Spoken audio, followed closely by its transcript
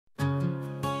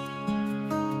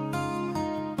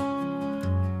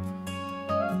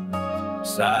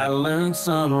Silent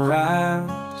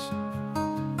sunrise,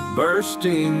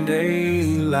 bursting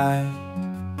daylight,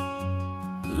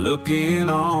 looking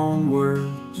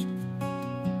onwards,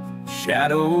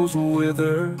 shadows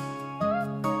wither,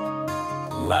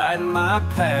 light my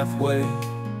pathway,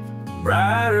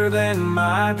 brighter than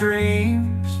my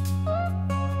dreams,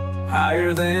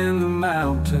 higher than the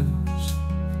mountains,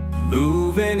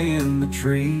 moving in the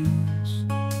trees.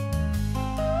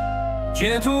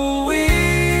 Gentle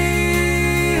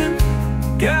wind,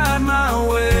 guide my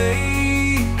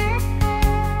way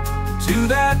to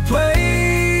that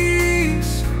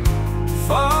place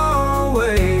far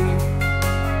away.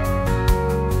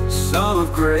 Sun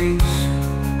of grace,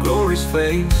 glory's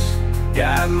face,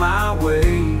 guide my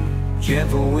way.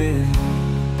 Gentle wind,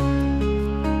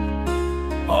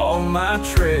 all my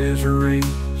treasuries,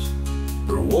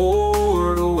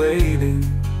 reward awaiting.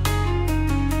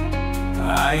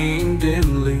 I aim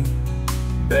dimly,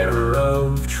 bearer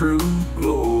of true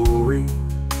glory.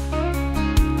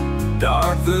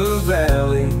 Dark the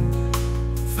valley,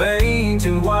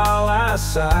 fainting while I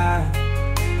sigh.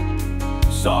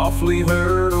 Softly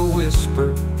heard a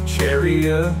whisper,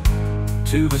 chariot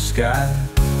to the sky.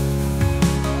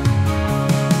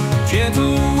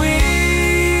 Gentle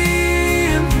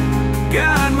wind,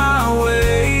 guide my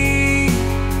way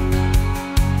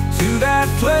to that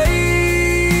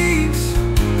place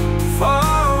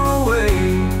far away.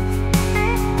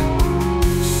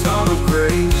 Sun of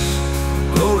grace,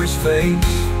 glory's face,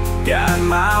 guide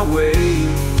my way.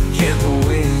 Gentle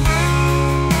wind,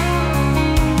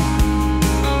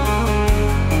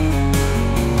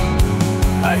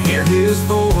 I hear his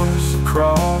voice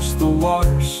across the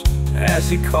waters as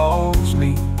he calls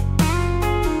me.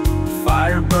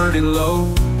 Fire burning low,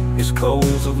 his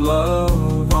coals of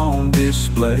love on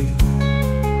display.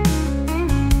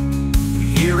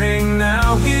 Hearing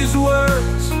now his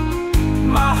words,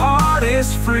 my heart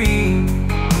is free,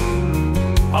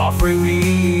 offering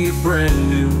me a brand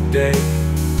new day.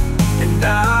 And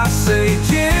I say,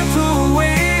 gentle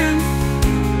wind,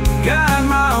 guide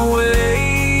my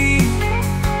way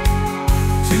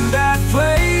to that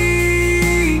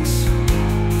place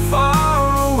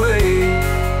far away.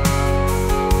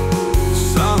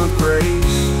 Sun of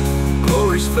grace,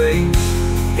 glory's face,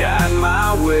 guide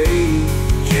my way.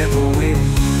 Gentle wind,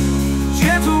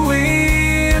 gentle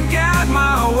wind, guide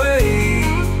my way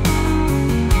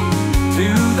to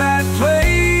that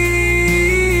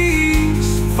place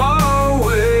far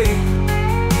away.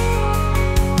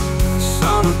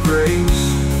 Sun of grace,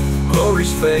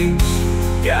 glory's face,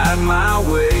 guide my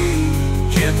way.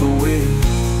 Gentle wind,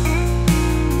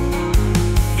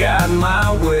 guide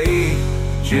my way.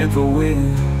 Gentle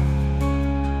wind.